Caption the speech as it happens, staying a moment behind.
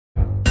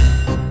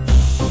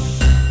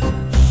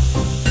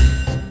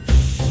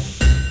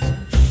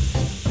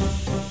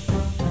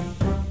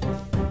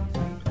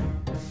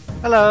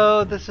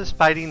Hello, this is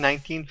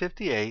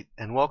Spidey1958,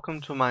 and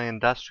welcome to my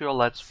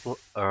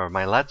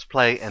Let's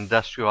Play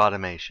Industrial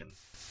Automation.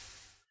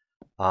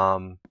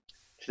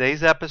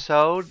 Today's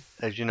episode,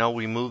 as you know,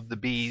 we moved the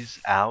bees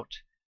out,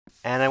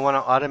 and I want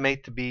to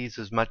automate the bees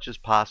as much as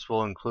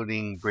possible,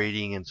 including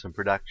breeding and some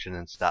production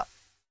and stuff.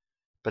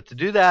 But to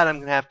do that, I'm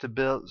going to have to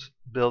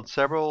build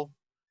several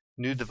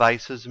new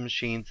devices and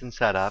machines and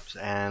setups,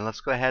 and let's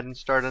go ahead and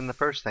start on the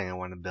first thing I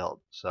want to build.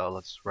 So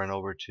let's run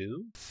over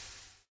to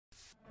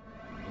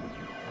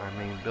our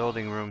main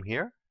building room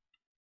here.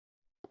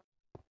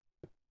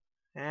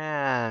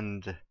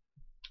 And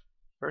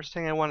first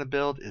thing I want to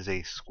build is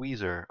a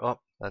squeezer. Oh,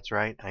 that's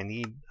right.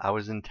 I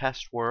was in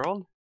test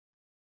world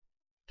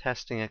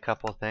testing a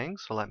couple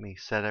things. So let me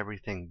set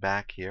everything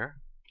back here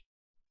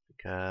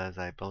because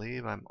I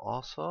believe I'm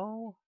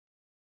also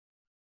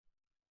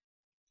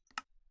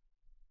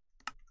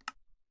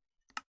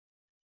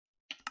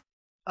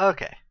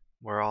okay.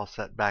 We're all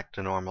set back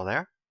to normal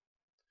there.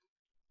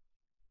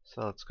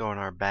 So let's go in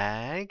our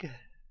bag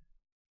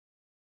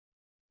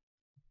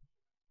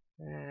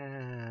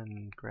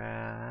and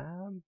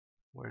grab.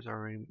 Where's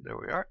our there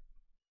we are.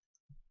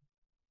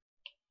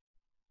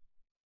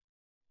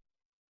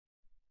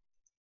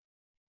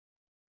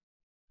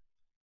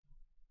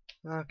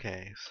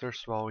 Okay,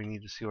 first of all we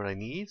need to see what I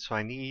need. So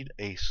I need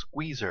a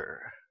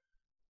squeezer.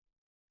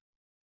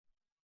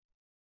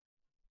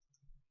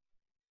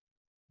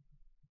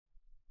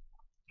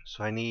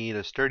 So I need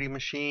a sturdy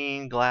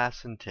machine,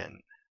 glass, and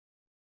tin.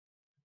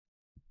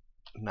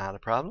 Not a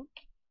problem.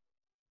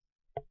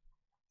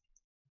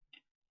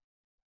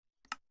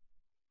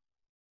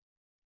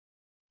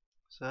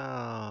 So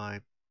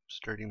I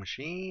sturdy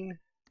machine.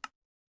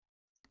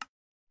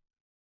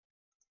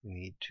 We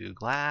need 2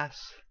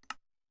 glass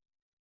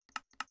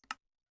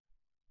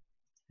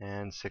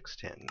and 6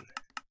 tin.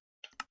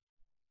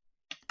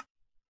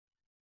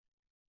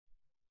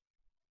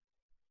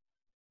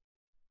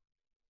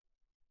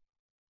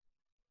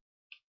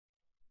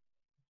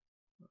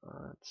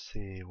 Let's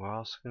see, we're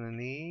also going to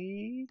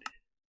need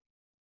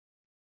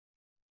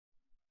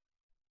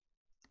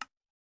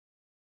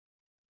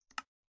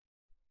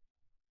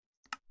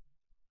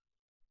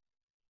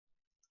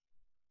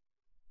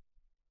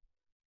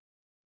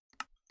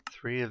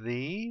three of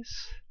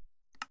these,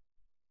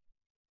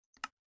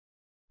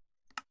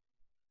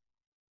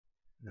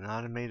 an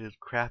automated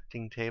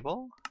crafting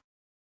table,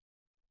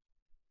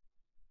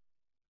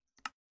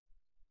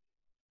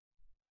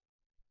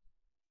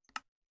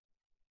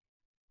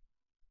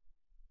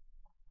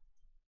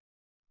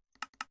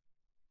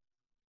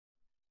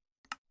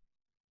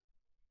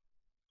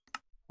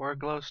 four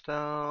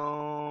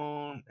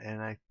glowstone,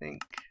 and I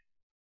think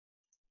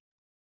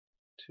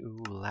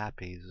 2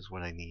 lappies is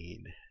what I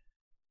need.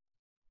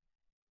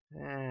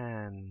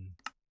 And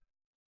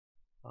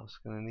also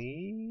going to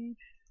need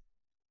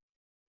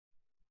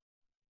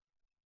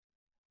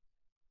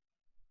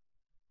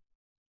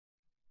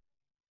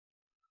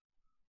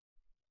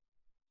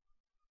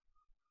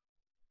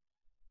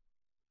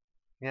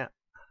yeah,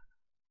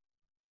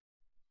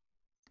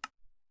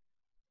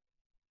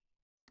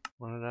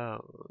 one of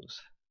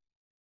those.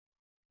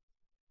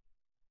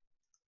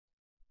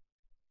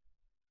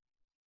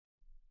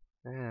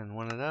 And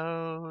one of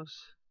those.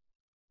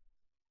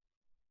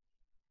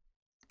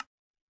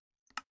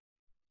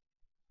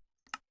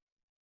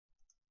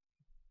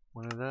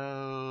 One of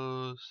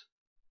those.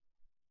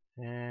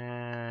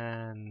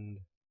 And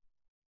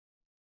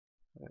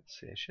let's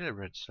see, I should have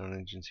redstone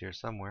engines here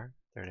somewhere.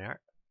 There they are.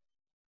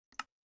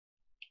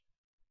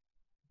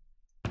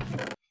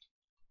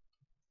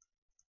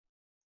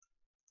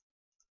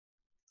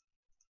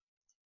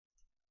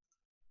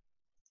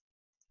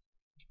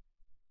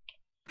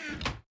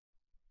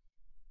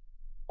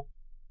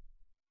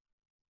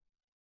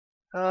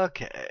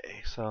 Okay,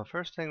 so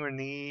first thing we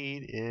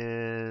need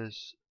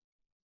is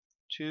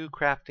 2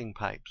 crafting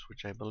pipes,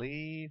 which I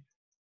believe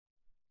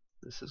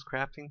this is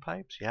crafting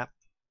pipes. Yep.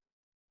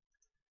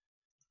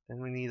 Then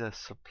we need a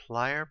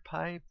supplier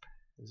pipe.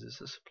 Is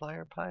this a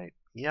supplier pipe?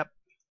 Yep.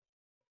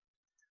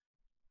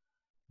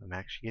 I'm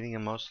actually getting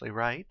them mostly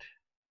right.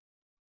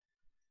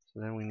 So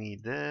then we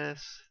need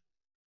this.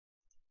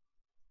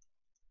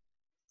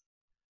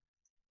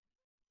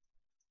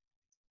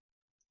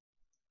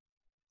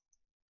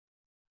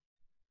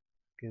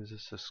 Gives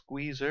us a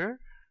squeezer.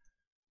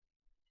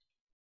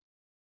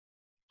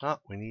 Oh,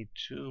 we need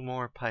 2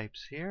 more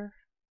pipes here.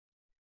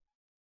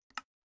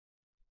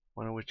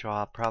 One of which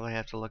I'll probably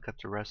have to look up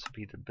the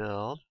recipe to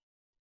build.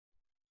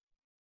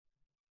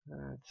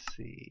 Let's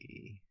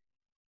see.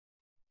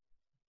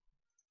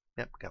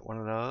 Yep, got one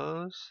of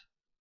those.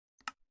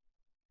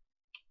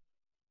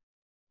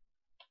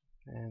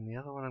 And the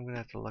other one I'm going to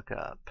have to look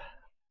up.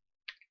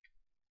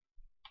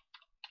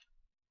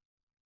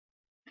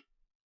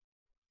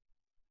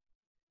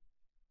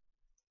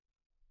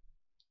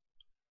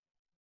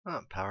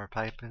 Oh, power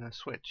pipe and a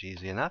switch,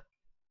 easy enough.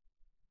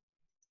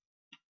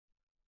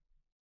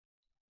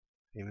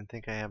 I even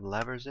think I have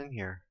levers in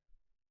here.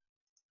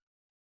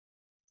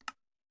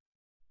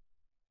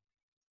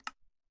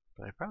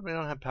 But I probably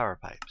don't have power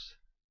pipes.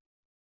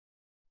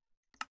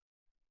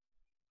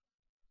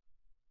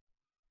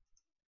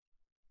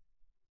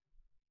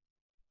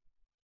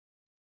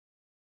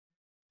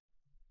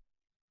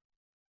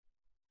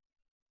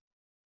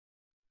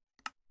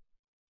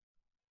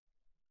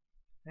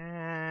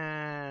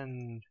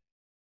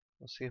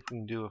 We'll see if we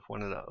can do with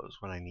one of those,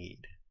 what I need.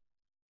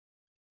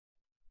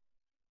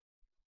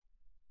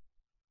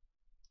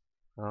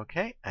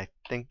 Okay, I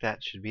think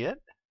that should be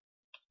it.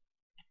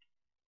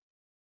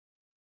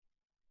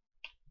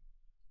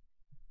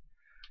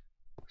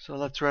 So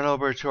let's run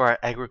over to our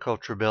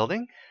agriculture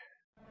building.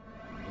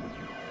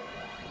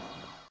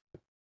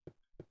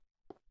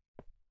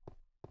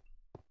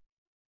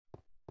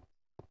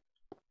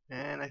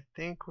 And I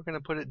think we're going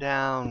to put it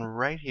down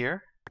right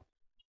here.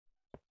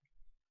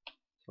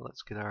 So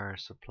let's get our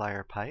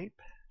supplier pipe.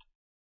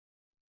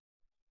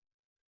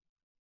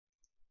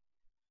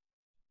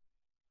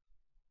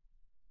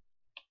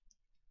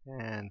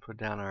 And put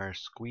down our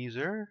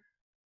squeezer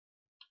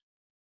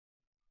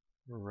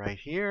right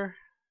here.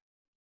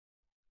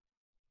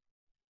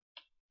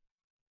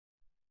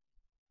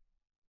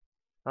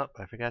 Oh,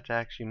 I forgot to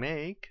actually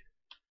make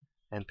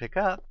and pick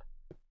up.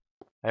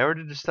 I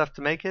ordered the stuff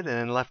to make it and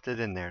then left it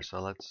in there.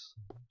 So let's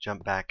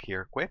jump back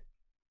here quick.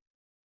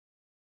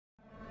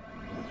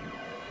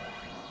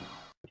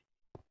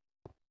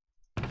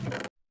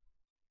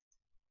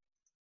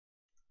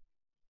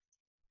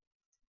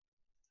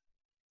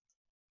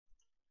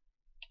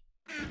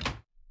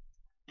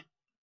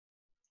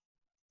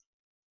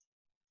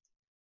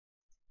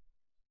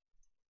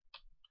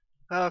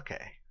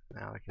 Okay,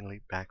 now I can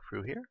leap back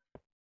through here.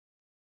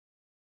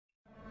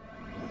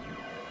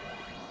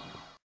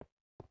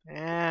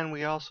 And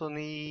we also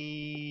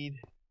need,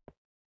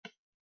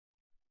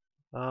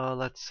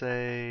 let's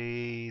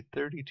say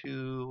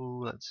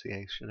 32, let's see,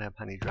 I should have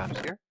honey drops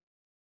here.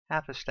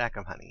 Half a stack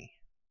of honey.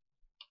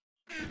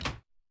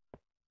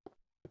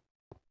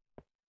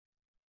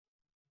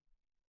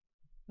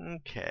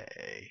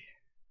 Okay.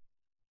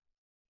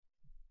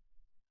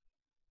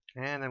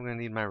 And I'm going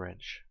to need my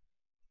wrench.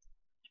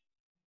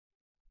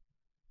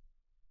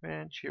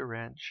 Wrench, your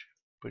wrench.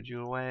 Put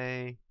you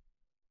away.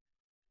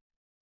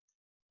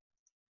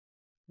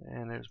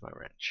 And there's my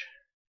wrench.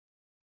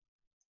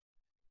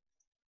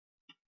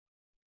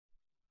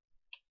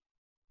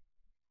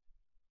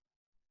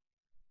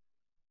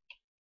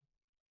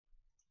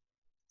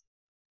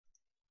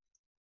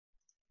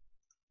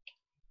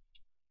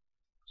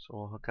 So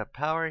we'll hook up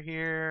power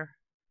here.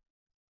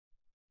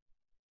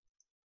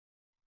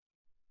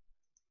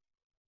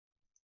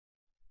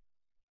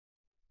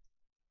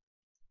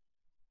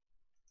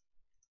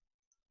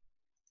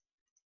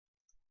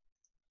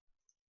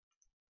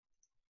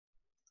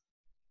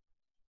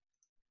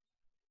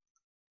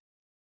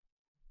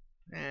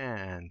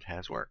 And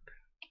has worked.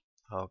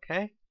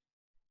 Okay.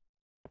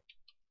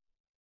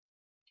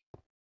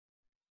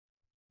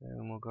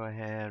 And we'll go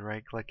ahead,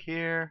 right click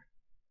here.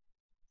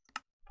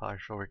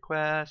 Partial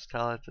request,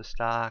 tell it to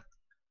stock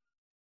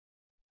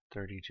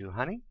 32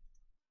 honey.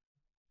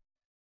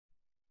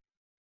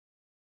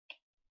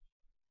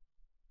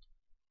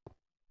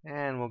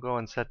 And we'll go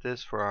and set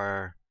this for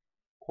our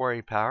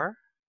quarry power,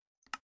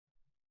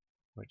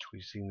 which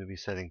we seem to be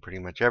setting pretty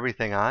much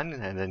everything on,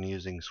 and then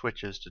using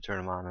switches to turn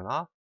them on and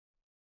off.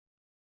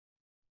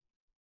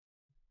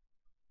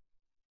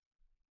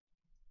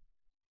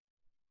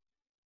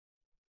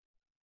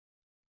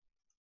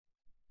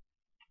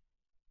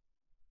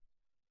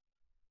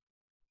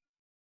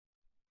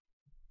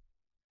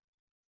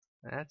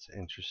 That's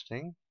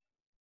interesting.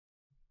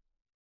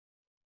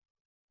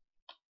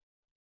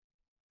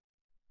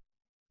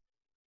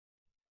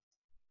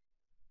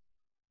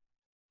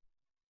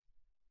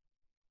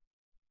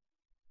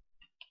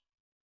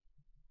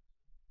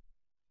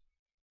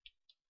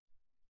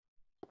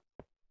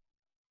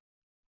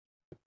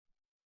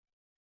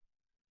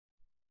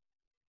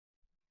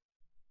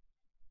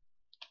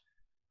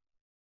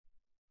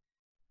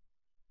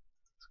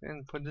 Let's go ahead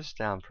and put this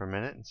down for a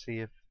minute and see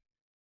if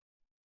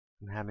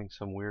I'm having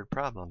some weird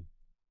problem.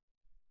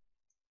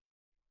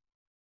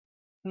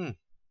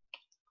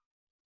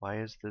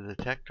 Why is the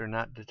detector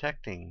not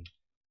detecting?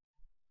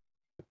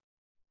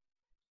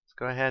 Let's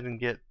go ahead and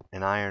get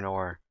an iron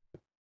ore.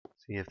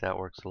 See if that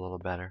works a little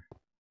better.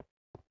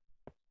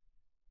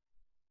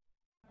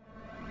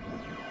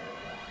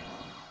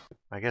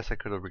 I guess I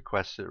could have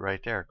requested it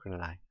right there,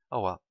 couldn't I?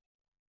 Oh well.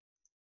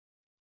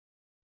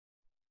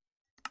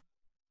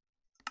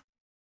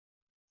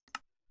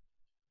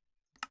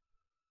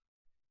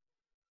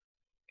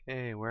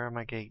 Okay, where are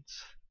my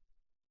gates?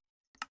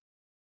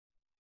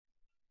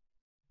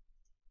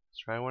 Let's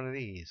try one of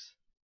these.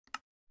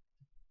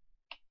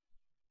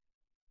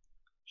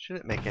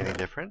 Shouldn't make any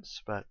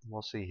difference, but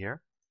we'll see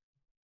here.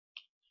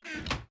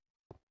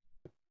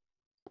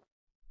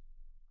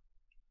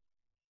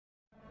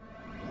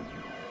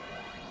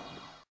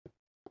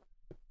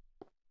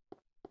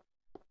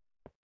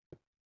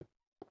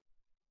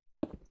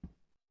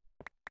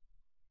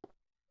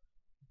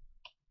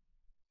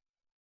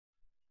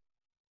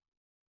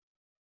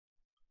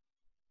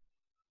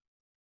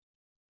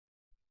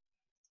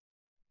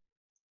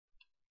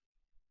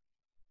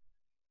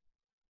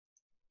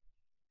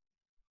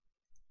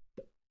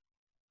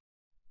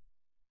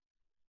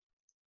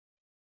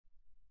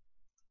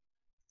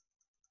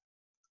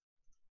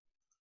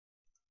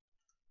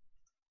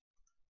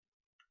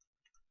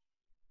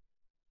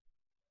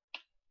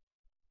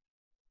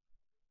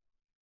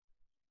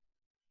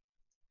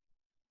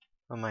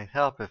 It might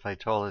help if I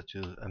told it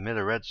to emit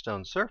a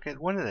redstone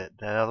circuit, wouldn't it?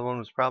 That other one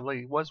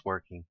was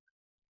working.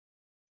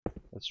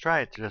 Let's try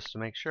it just to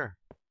make sure.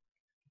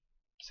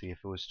 See if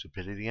it was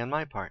stupidity on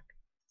my part.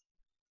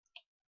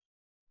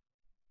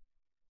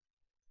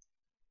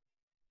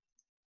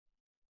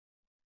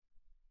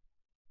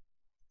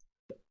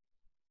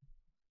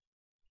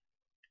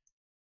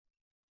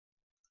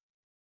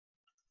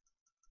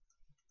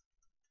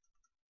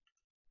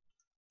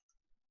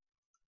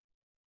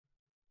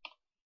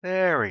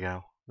 There we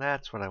go.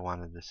 That's what I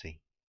wanted to see.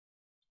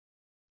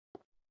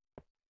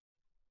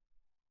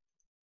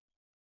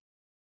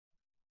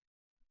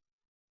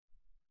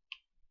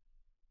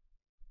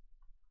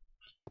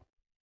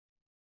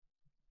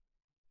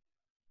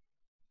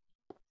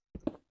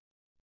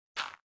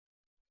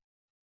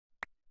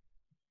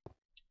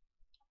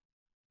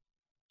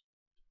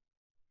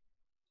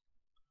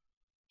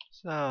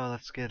 So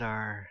let's get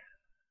our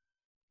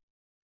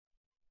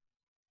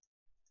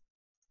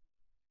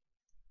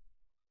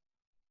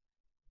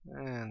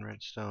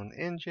redstone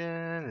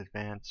engine,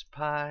 advanced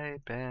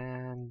pipe,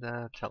 and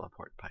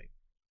teleport pipe.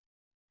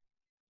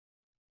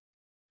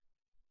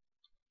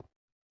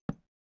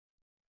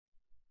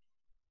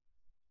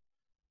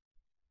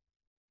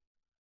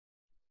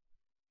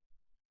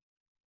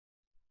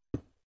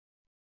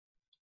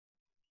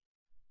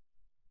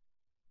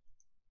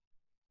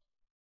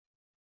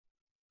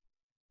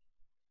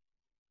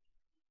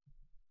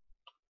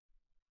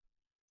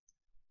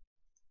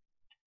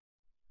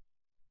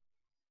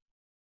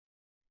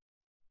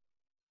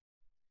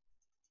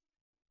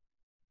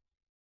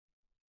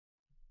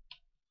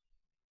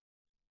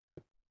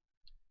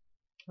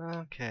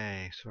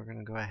 Okay, so we're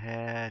going to go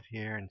ahead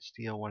here and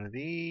steal one of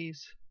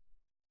these,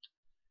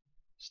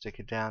 stick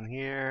it down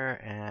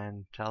here,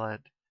 and tell it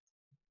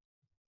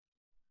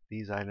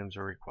these items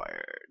are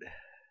required.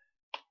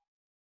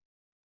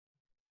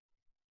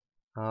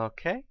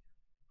 Okay.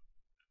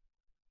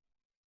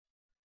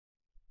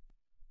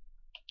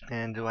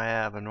 And do I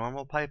have a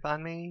normal pipe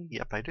on me?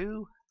 Yep, I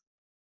do.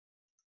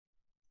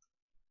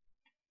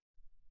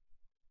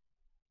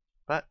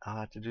 But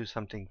I'll have to do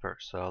something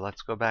first. So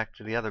let's go back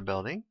to the other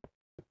building.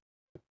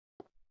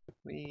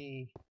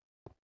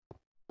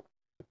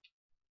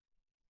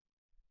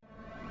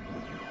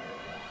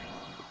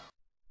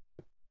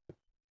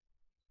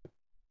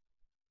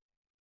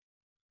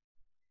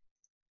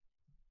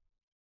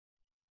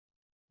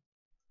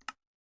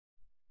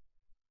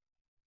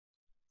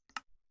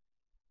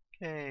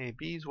 Okay,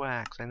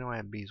 beeswax. I know I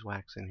have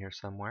beeswax in here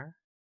somewhere.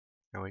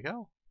 There we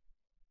go.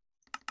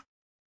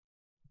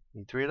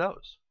 Need 3 of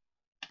those.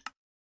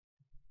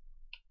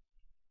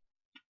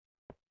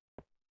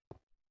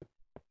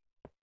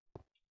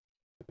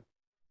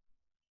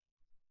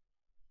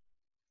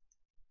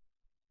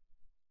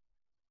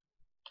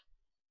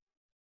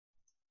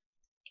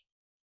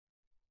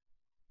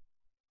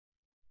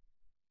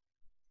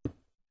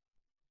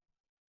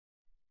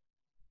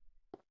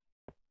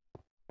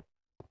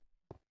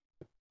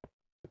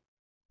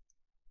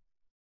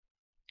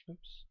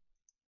 Oops.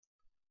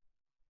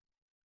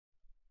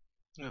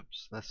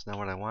 Oops, that's not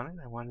what I wanted.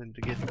 I wanted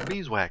to get the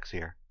beeswax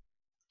here.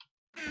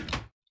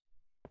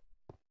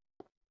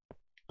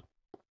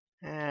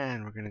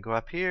 And we're going to go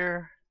up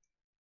here.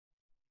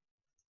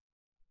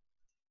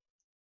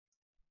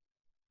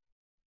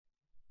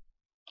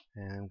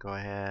 And go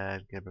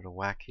ahead, give it a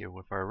whack here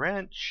with our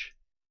wrench.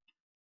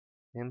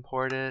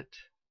 Import it.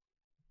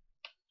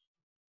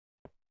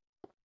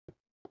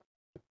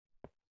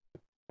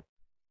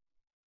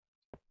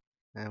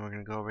 And we're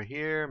going to go over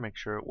here, make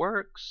sure it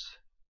works.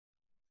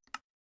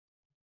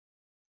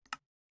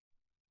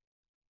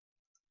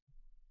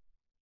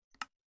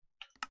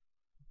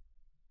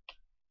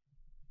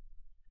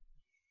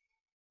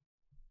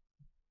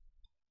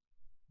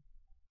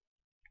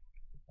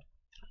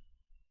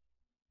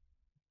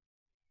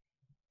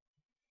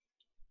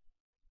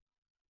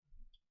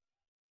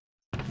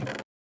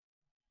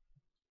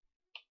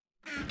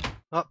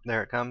 Oh,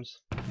 there it comes.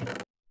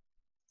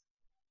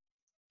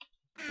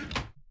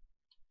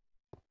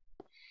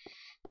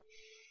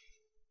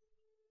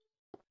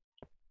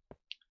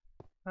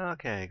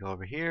 Okay, go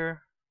over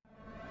here.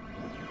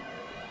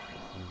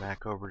 And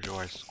back over to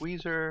our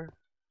squeezer.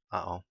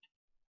 Uh-oh.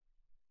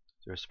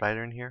 Is there a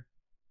spider in here?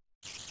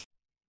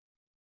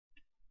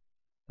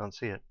 Don't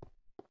see it.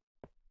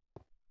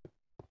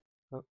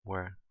 Oh,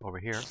 where? Over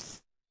here.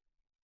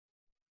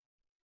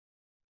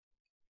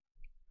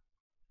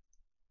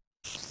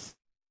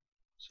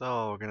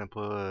 So we're going to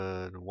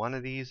put one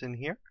of these in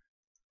here.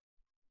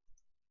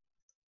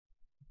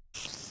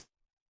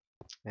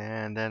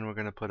 And then we're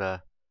going to put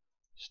a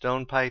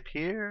stone pipe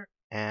here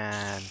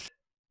and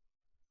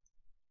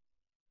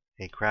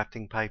a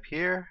crafting pipe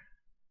here.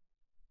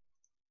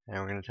 And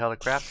we're going to tell the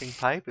crafting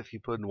pipe, if you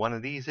put one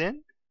of these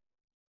in,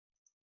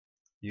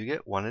 you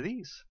get one of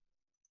these.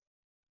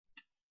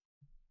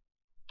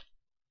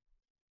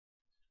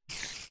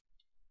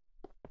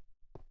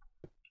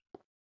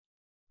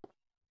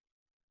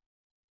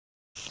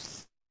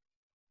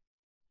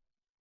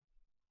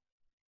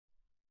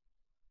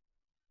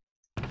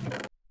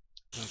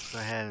 go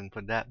ahead and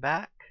put that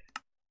back.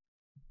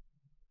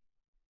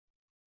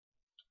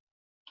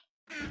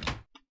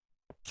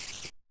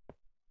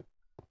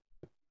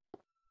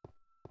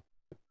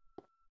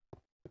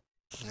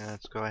 Now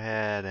let's go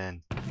ahead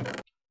and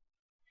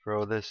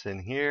throw this in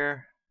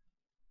here.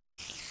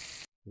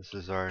 This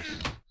is our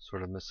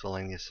sort of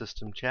miscellaneous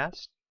system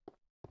chest.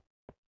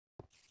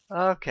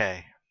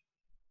 Okay.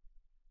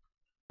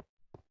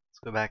 Let's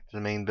go back to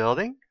the main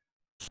building.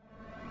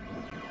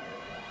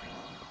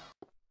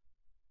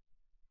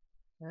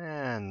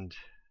 And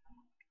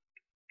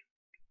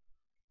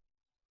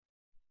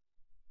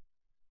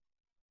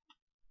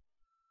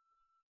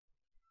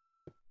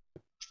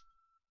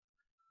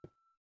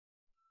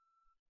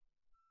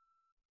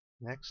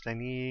next I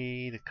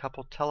need a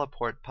couple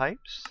teleport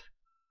pipes.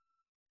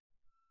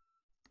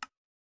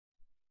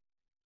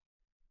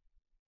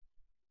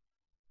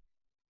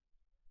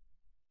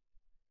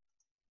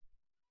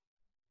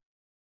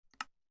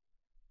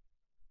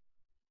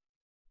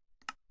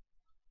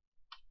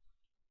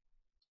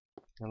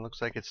 It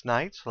looks like it's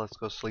night, so let's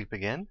go sleep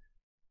again.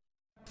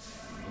 You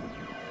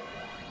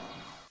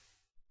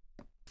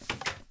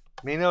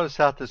may notice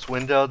out this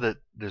window that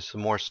there's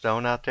some more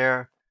stone out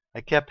there.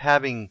 I kept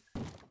having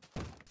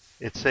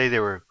it say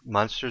there were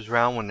monsters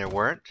around when there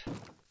weren't.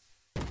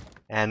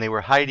 And they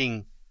were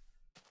hiding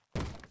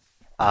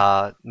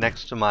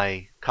next to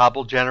my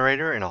cobble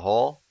generator in a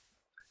hole.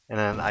 And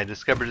then I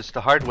discovered this the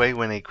hard way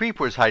when a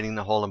creeper was hiding in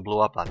the hole and blew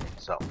up on me.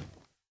 So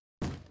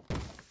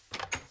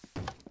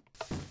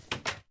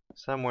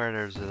somewhere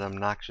there's an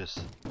obnoxious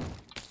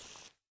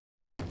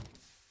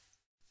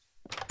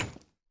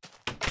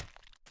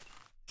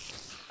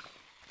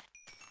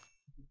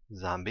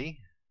zombie.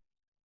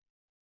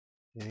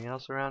 Anything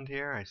else around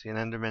here? I see an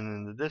Enderman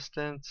in the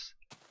distance.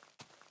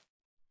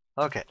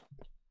 Okay.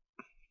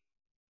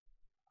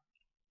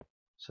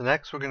 So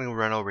next we're going to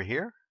run over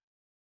here.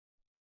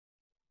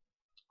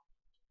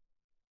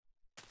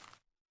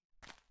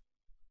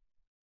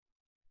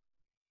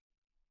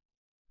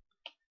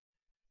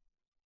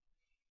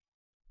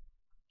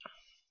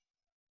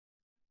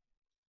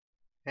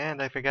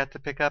 And I forgot to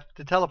pick up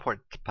the teleport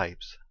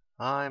pipes.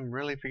 I'm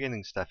really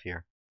forgetting stuff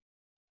here.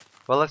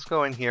 Well, let's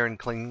go in here and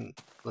clean.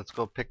 Let's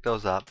go pick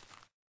those up.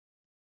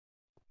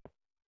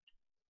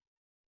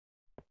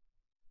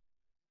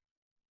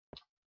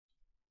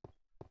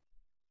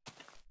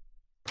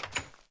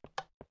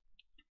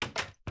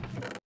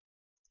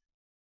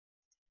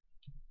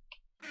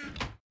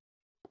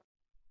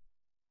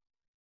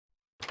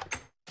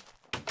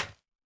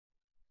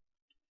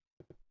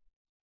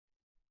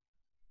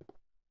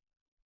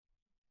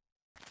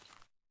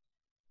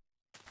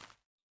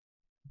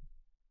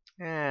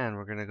 And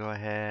we're going to go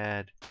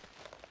ahead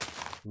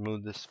and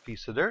remove this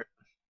piece of dirt.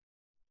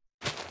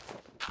 In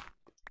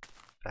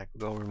fact,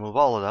 we'll go remove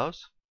all of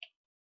those.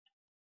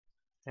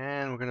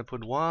 And we're going to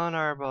put one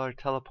of our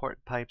teleport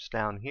pipes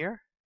down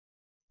here.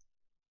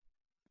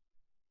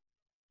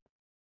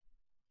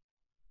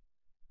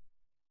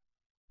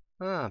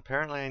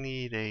 Apparently I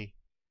need a...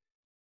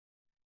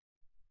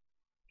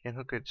 Can't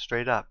hook it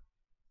straight up.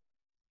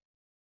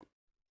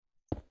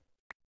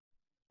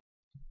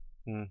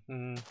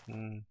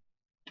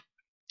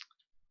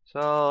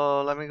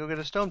 So let me go get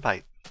a stone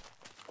pipe.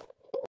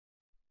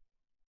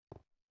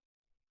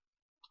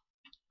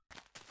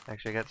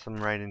 Actually, I got some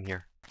right in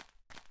here.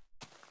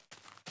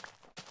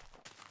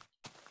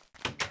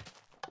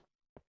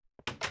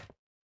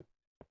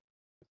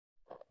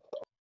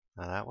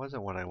 Now that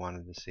wasn't what I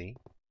wanted to see.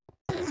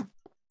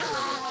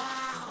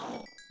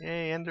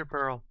 Yay, Ender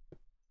Pearl.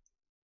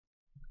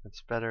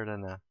 That's better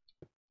than a...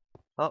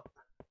 Oh!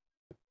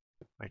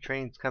 My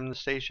train's come to the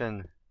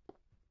station.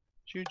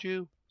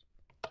 Choo-choo.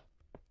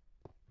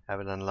 Have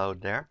it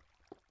unload there.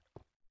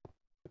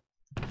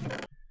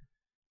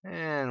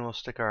 And we'll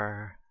stick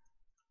our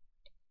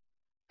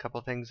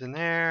couple things in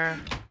there.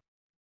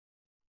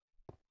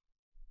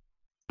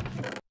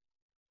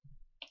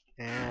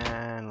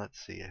 And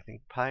let's see, I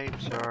think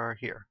pipes are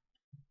here.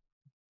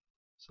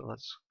 So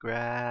let's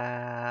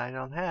grab... I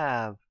don't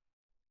have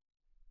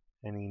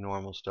any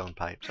normal stone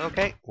pipes.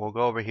 Okay, we'll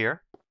go over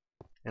here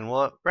and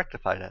we'll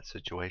rectify that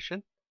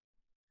situation.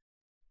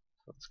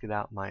 So let's get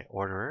out my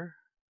orderer.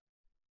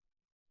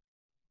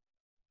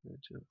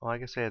 Oh, I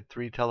guess I had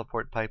 3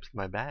 teleport pipes in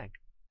my bag.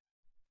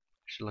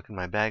 I should look in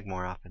my bag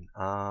more often.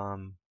 I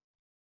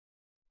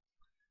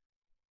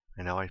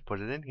know I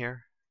put it in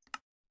here.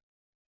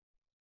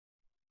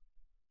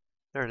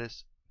 There it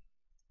is.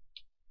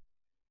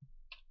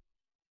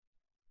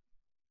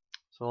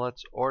 So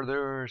let's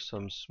order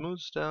some smooth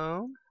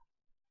stone.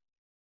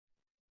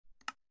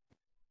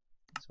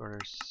 Let's order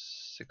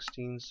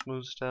 16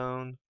 smooth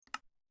stone.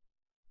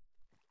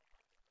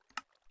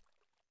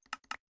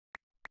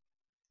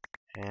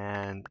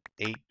 And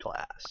 8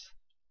 glass.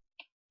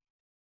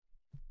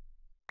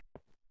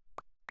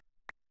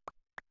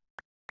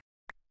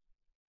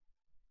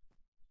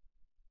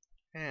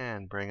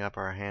 And bring up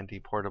our handy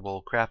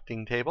portable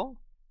crafting table.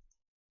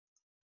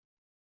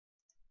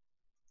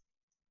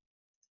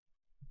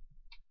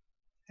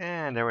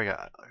 And there we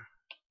go.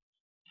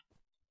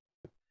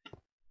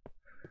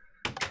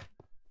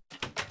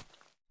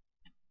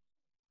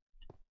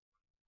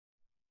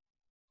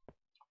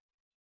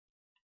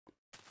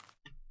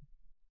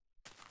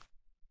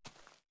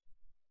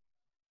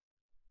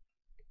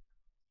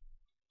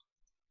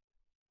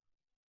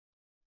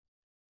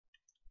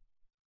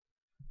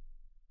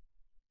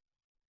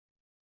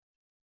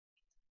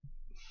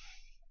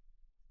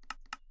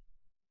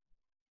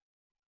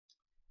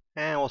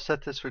 And we'll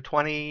set this for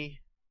 20.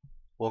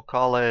 We'll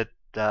call it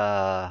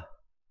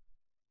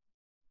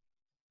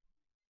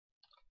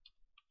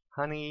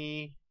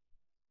honey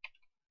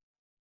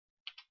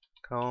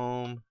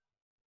comb,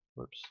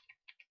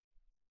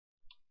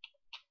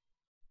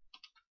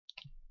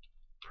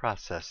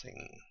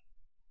 processing.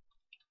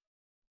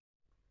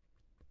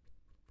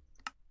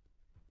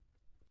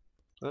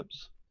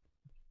 Oops.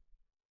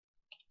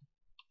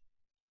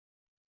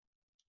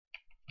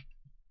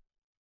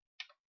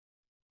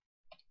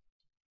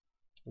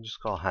 We'll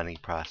just call honey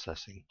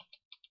processing.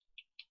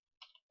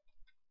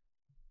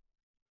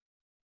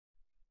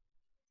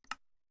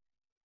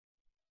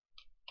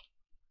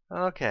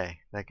 Okay,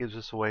 that gives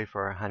us a way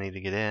for our honey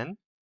to get in.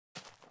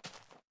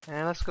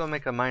 And let's go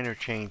make a minor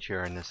change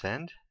here on this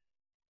end.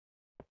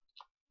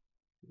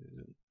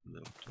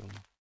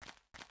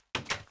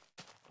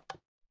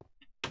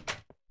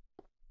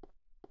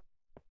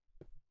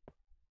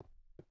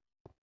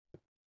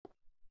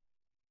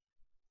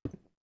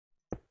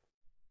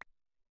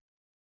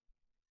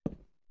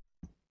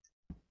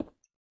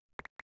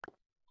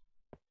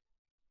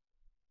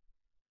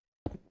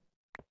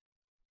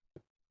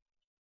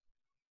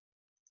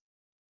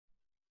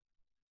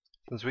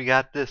 Since we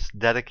got this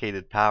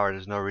dedicated power,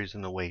 there's no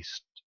reason to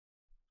waste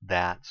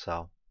that,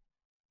 so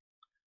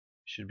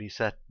should be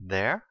set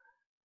there.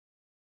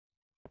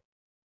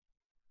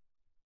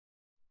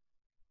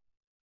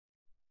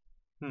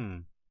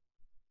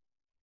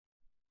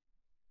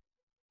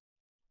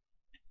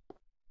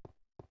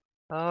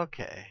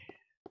 Okay.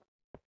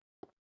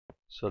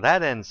 So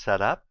that end's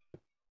set up.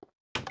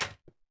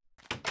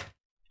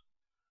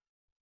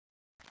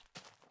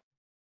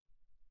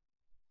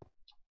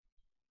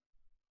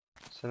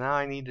 So now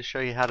I need to show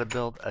you how to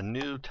build a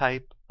new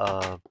type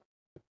of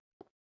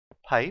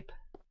pipe.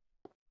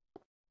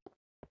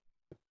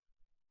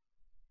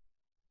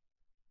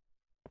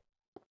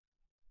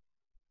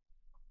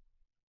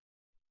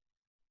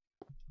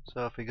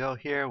 So if we go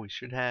here, we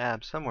should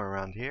have somewhere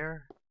around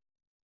here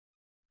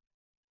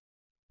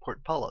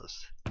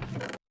portcullis.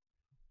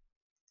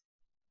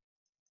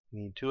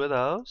 Need 2 of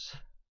those.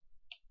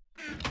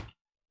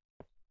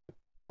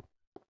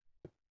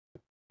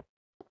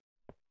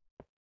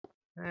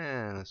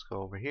 And let's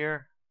go over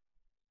here.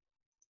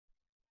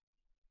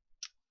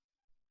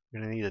 We're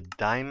going to need a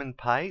diamond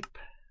pipe.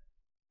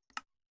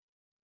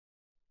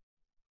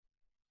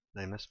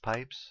 Did I miss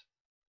pipes?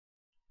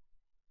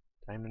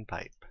 Diamond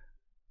pipe.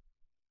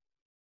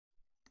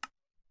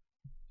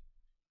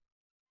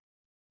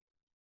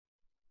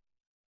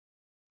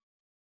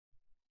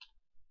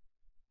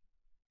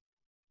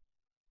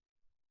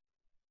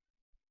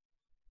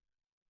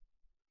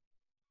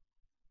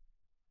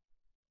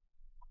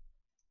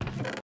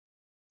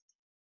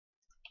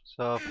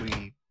 So if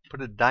we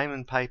put a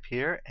diamond pipe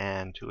here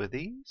and 2 of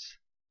these,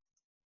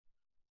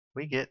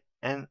 we get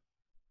an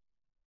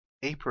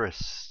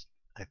apiarist.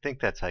 I think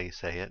that's how you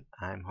say it.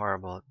 I'm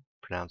horrible at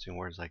pronouncing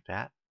words like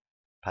that.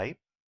 Pipe.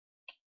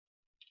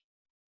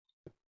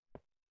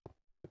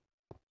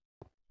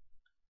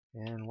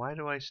 And why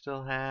do I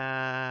still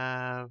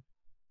have...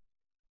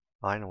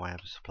 Oh, I know why I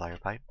have a supplier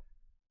pipe.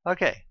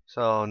 Okay,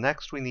 so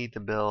next we need to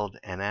build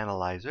an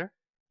analyzer.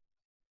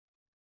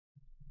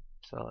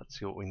 So let's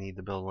see what we need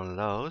to build one of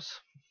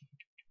those.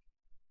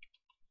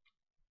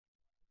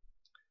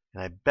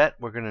 And I bet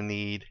we're going to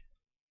need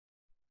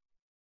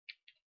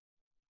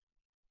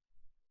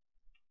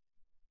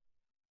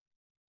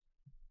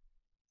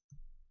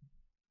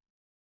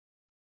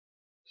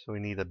so we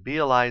need a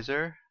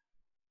Bealyzer,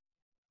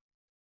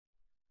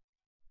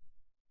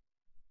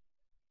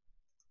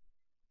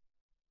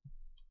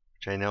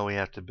 which I know we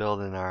have to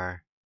build in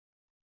our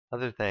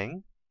other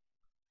thing.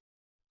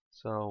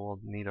 So we'll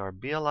need our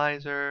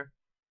Bealyzer,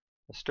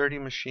 a sturdy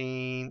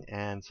machine,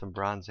 and some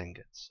bronze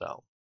ingots.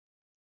 So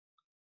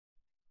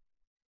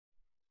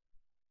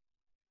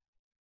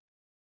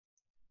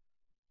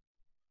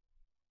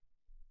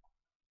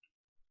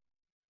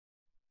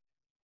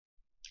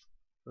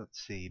let's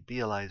see,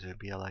 Bealyzer.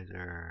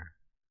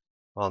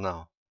 Well,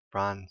 no,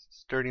 bronze,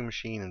 sturdy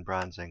machine, and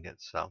bronze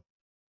ingots. So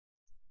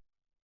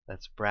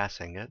that's brass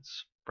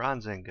ingots,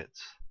 bronze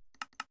ingots.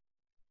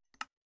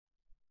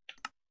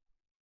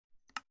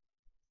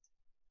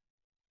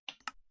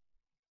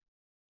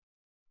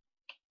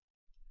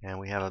 And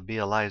we have a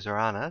Bealyzer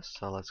on us,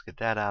 so let's get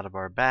that out of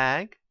our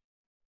bag.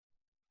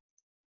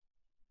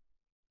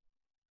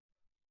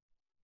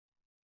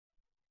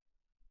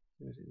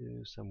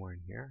 Somewhere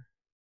in here.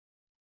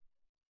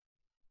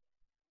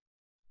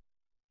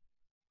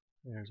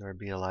 There's our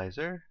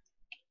Bealyzer.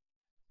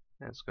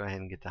 Let's go ahead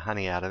and get the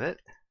honey out of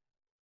it.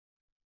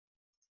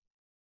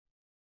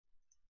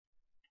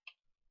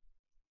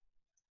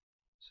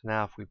 So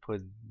now if we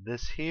put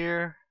this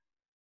here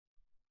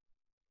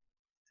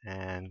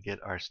and get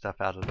our stuff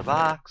out of the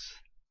box.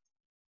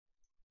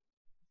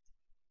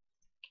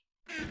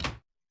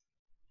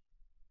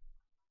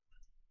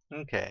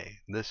 Okay,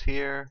 this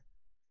here,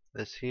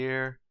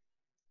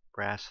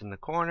 brass in the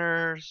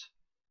corners,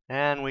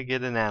 and we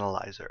get an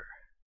analyzer.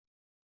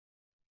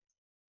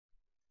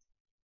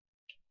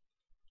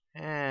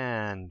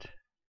 And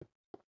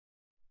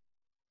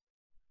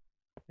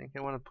I think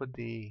I want to put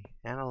the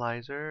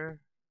analyzer.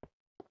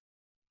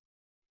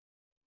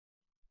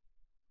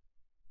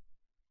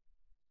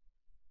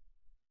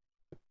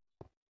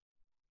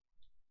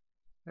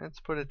 Let's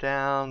put it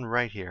down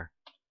right here.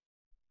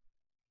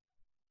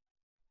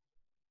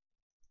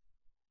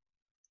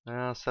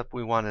 Except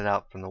we want it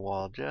out from the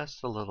wall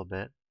just a little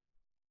bit.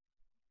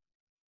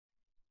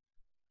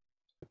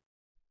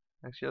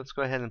 Actually, let's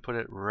go ahead and put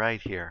it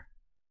right here.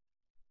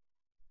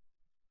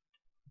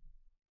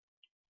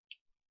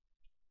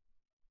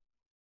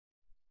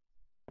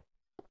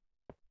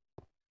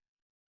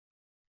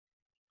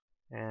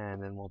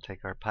 And then we'll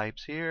take our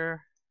pipes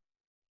here.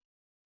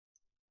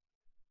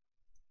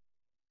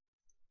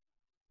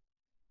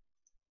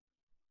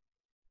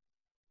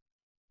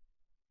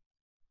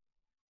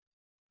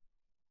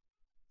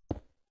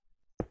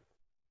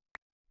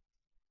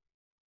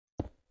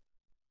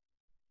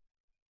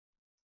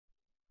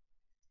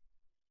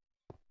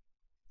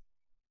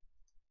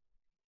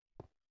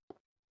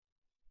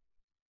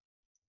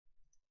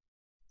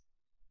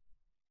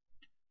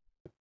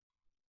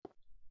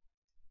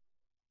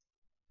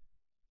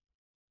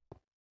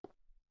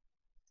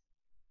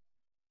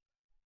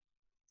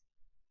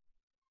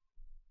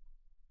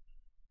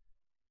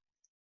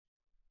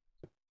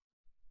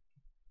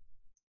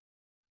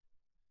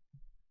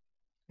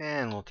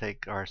 And we'll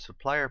take our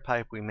supplier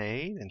pipe we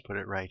made and put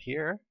it right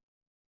here.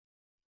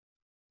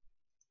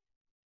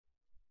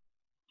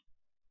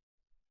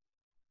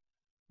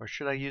 Or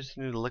should I use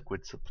the new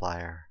liquid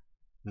supplier?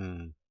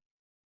 Nah,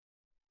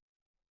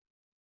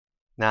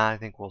 I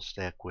think we'll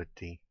stick with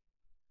the.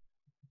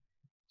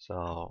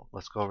 So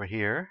let's go over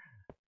here.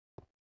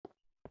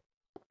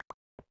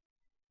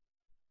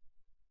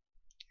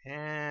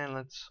 And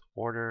let's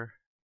order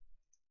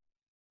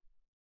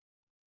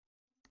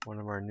one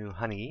of our new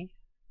honey.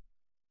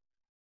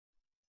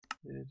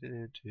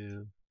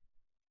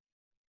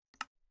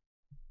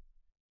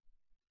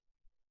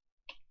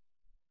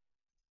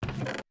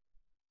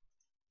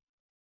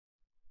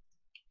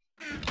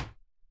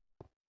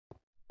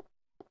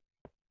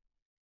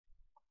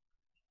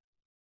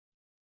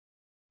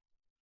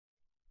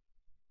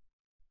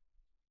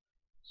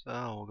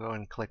 So we'll go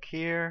and click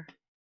here.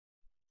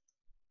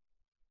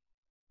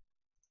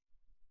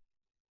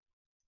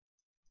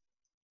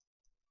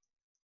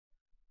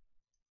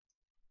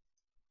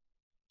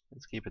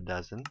 Let's keep a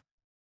dozen.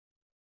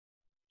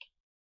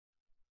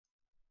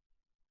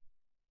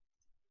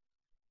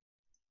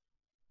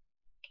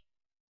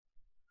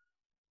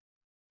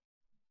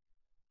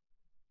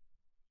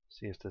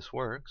 See if this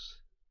works.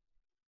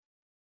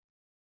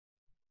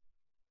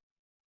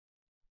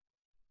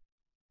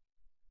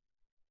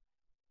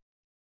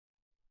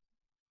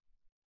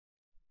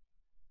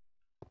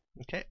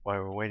 Okay,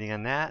 while we're waiting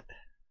on that,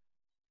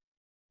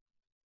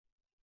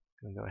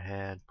 I'm going to go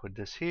ahead and put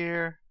this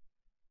here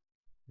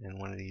and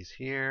one of these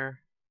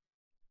here.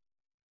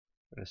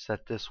 I'm going to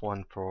set this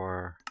one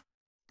for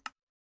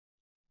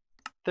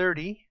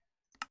 30,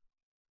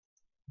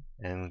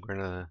 and we're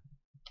going to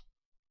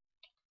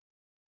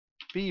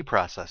be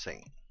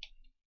processing.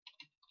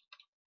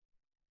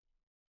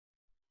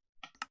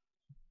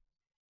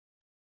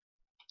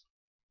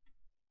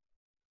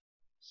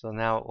 So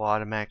now it will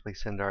automatically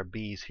send our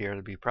bees here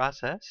to be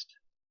processed.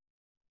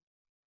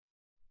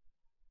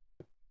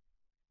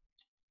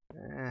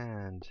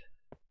 And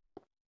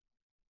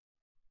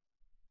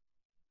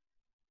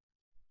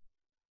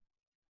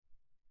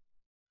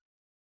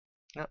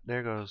oh,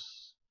 there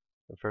goes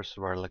the first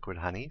of our liquid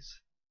honeys.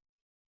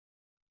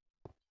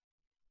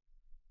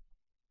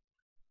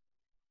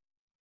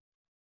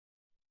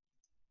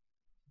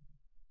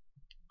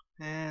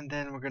 And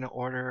then we're going to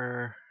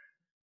order,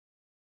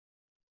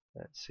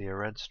 let's see, a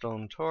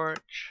redstone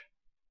torch.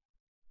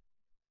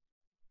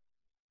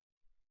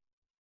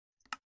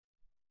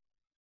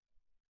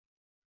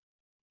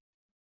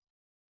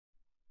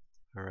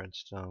 A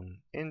redstone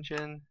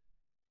engine.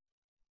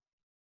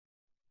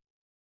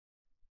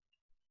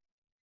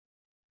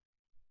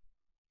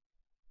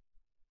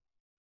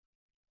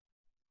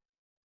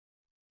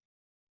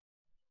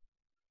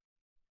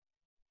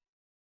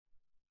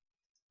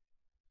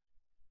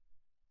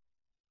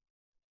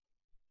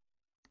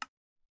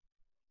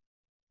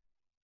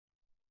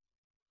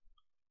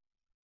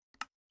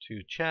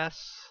 Two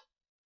chests.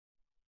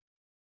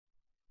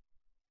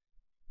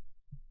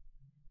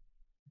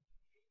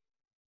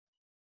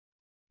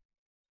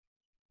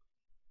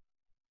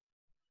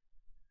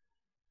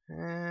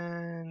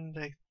 And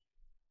I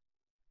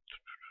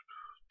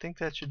think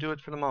that should do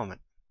it for the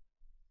moment.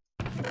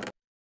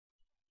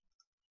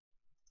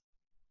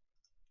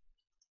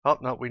 Oh,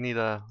 no, we need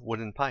a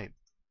wooden pipe.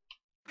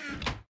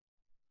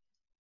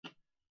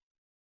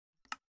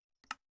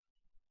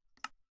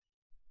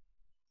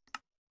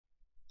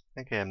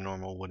 I think I have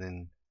normal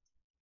wooden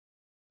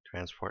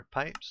transport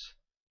pipes.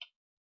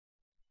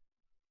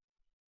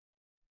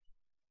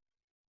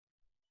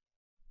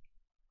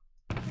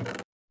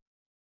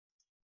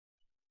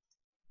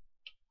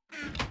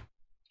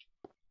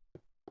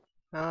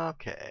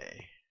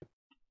 Okay.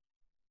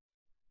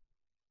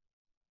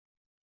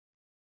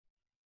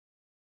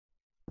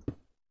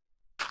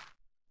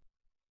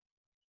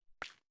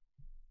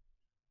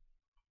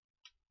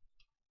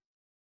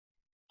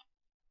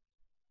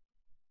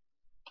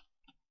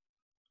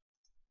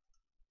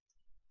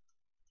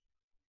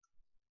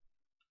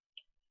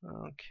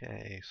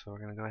 Okay, so we're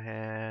going to go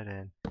ahead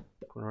and put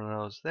one of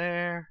those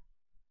there,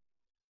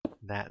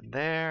 that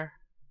there.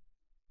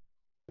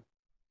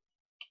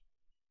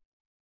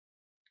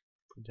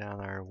 Put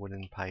down our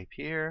wooden pipe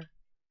here.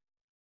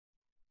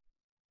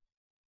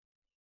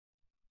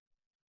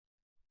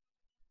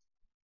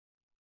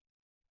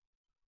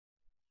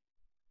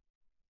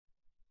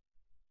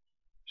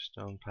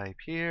 Stone pipe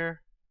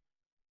here.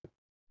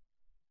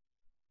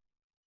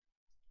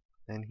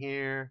 Then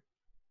here.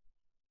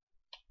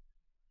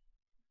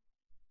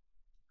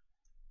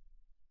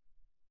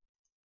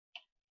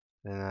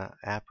 Then an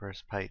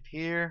Apris pipe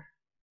here.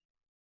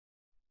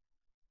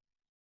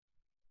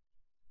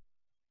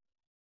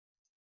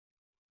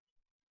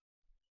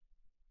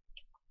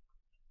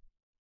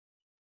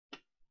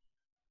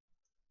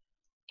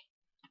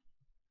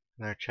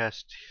 And our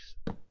chest,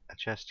 a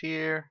chest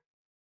here.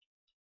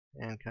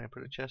 And can I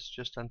put a chest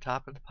just on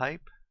top of the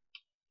pipe?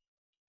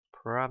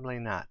 Probably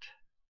not.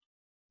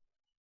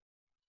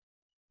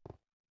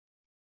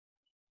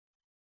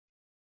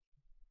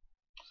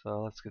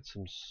 So let's get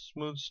some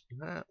smooth.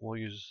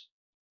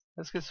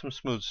 Let's get some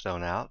smooth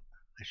stone out.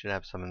 I should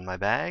have some in my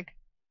bag.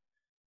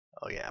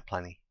 Oh yeah,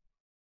 plenty.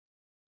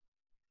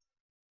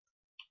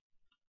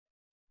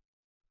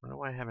 I wonder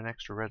why I have an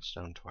extra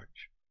redstone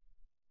torch.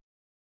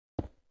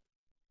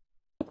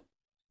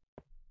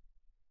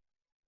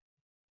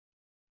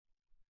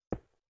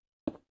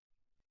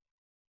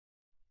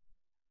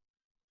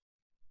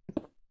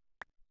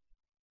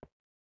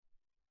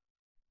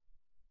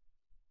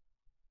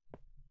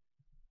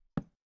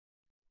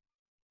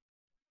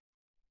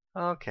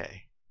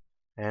 Okay,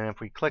 and if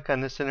we click on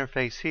this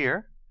interface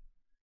here,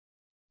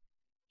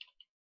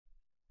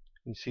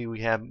 you see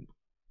we have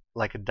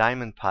like a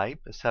diamond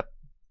pipe, except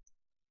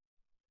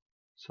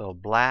so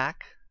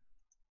black.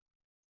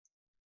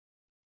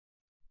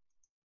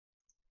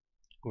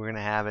 We're going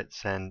to have it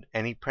send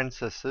any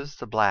princesses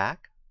to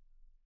black,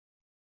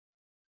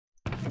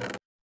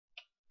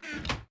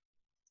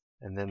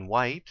 and then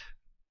white.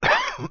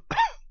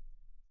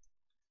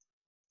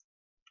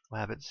 We'll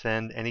have it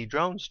send any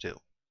drones to.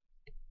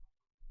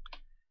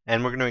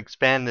 And we're going to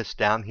expand this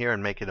down here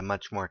and make it a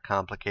much more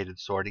complicated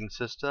sorting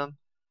system.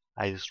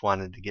 I just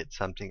wanted to get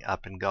something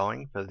up and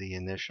going for the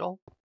initial.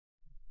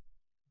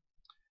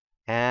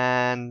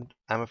 And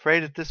I'm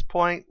afraid at this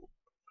point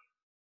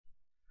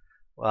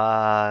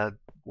we'll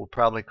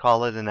probably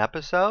call it an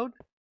episode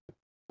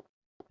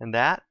and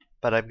that.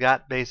 But I've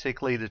got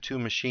basically the two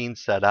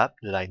machines set up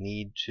that I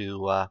need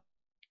to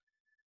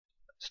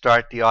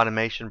start the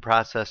automation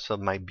process of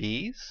my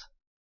bees.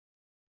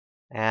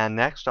 And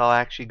next I'll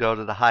actually go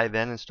to the hive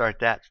end and start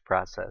that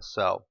process.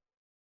 So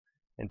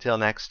until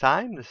next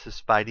time, this is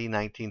Spidey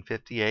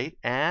 1958,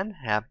 and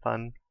have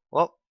fun.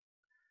 Well,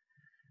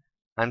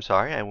 I'm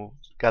sorry, I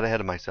got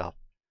ahead of myself.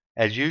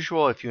 As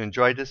usual, if you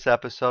enjoyed this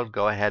episode,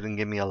 go ahead and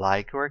give me a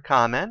like or a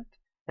comment.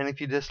 And if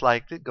you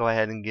disliked it, go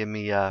ahead and give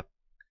me a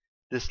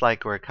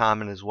dislike or a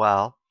comment as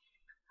well.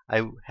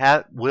 I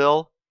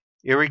will,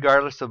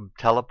 irregardless of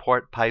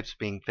teleport pipes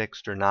being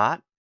fixed or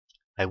not,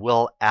 I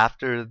will,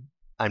 after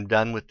I'm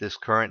done with this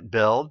current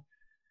build,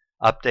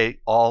 update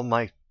all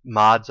my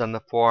mods on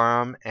the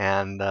forum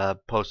and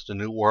post the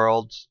new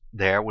worlds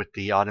there with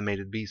the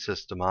automated bee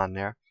system on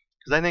there,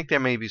 because I think there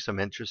may be some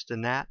interest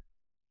in that.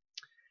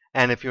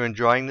 And if you're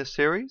enjoying this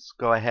series,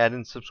 go ahead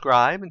and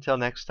subscribe. Until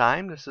next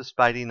time, this is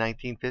Spidey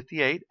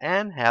 1958,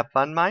 and have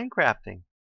fun Minecrafting.